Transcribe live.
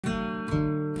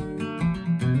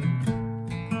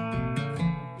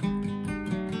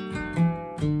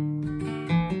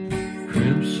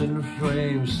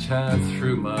flames tied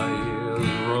through my ears,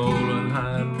 rolling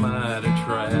high and mighty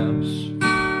traps.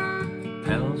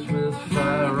 Hounds with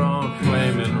fire on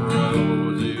flaming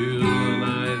roads, using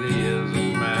ideas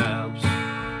and maps.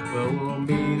 Well, we'll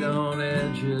meet on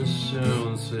edges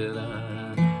soon, said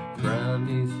I, proud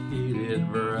neath heated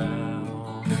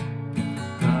brow.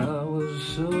 I was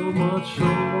so much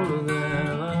older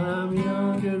then, I'm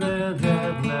younger than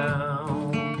that now.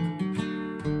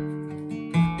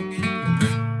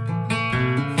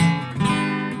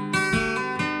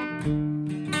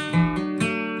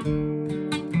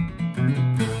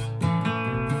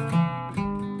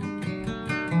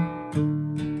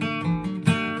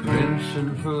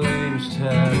 Crimson flames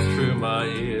tied through my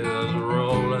ears,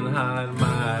 rolling high and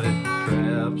mighty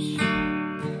traps.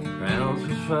 Rounds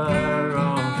of fire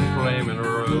on flaming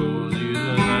roads,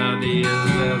 using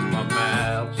ideas as my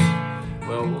maps.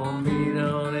 Well, we'll meet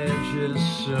on edges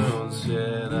soon,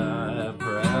 said I,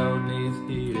 proud neath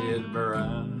heated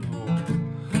brow.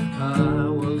 I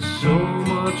was so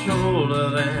much older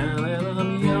then, and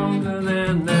I'm younger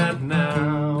than that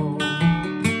now.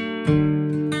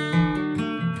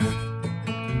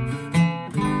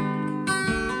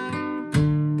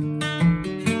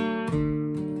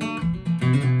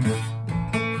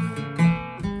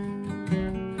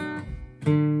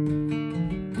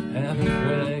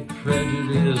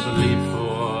 Prejudice, a leap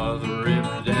for the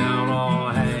rip down,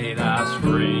 all hate I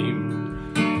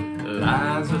scream.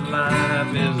 Lies of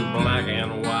life is black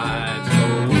and white,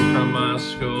 so from my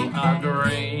skull I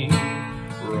dream.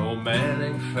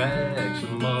 Romantic facts,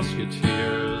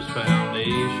 musketeers,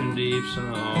 foundation deep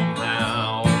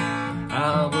somehow.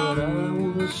 But I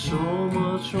was so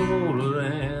much older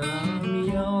and I'm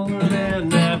younger than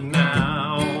that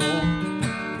now.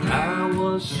 I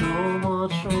was so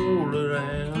much older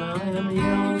and I'm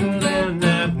younger than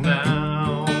that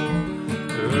now.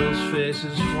 Girls'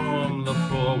 faces from the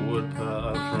forward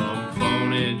part, from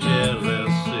phony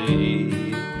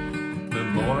jealousy,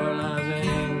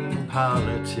 memorializing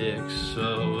politics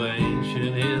of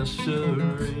ancient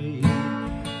history,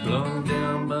 blown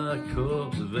down by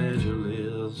corpse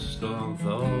evangelists,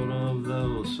 unthought of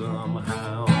those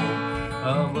somehow.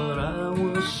 But I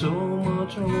was so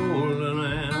much older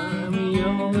and I'm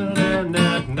younger than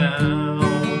that now.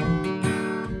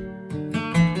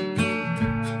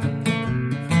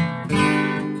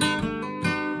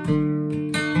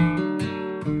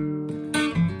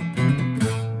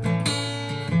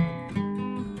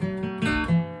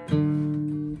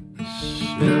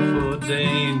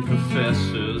 Self-ordained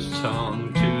professors,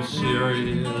 tongue too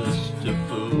serious to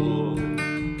fool,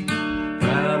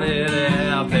 crowded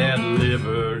out that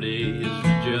liberty is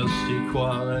just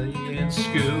equality in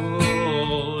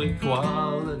school.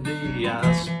 Equality,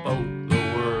 I spoke the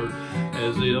word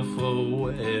as if a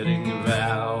wedding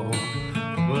vow.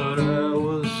 But I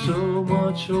was so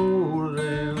much older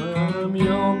and I'm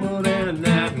younger than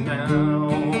that now.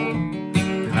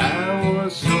 I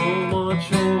was so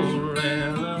much older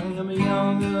and I'm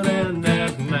younger than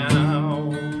that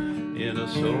now. In a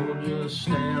soldier's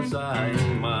stance I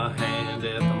aim my hand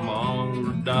at the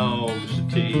mongrel dogs to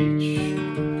teach,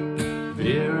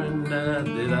 fearing not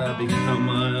that I become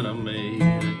my enemy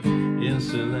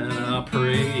instant that I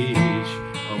preach.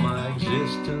 Oh, my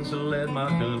existence led my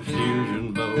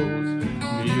confusion both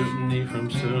mutiny from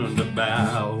stern to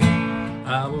bow.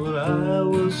 I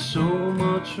was so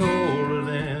much older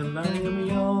than I am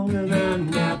younger than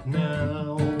that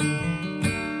now.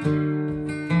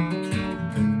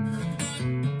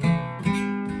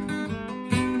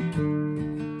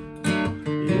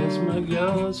 Yes, my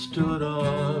God stood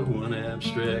odd when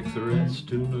abstract threats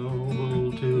too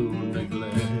noble to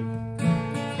neglect.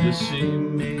 To see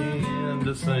me and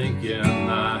to thinking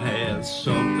I had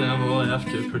something left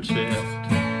to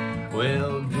protect.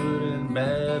 Well, good and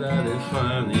bad, I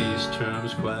define these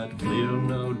terms quite clear,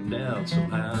 no doubt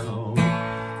somehow.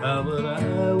 But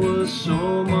I was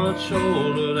so much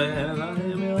older than I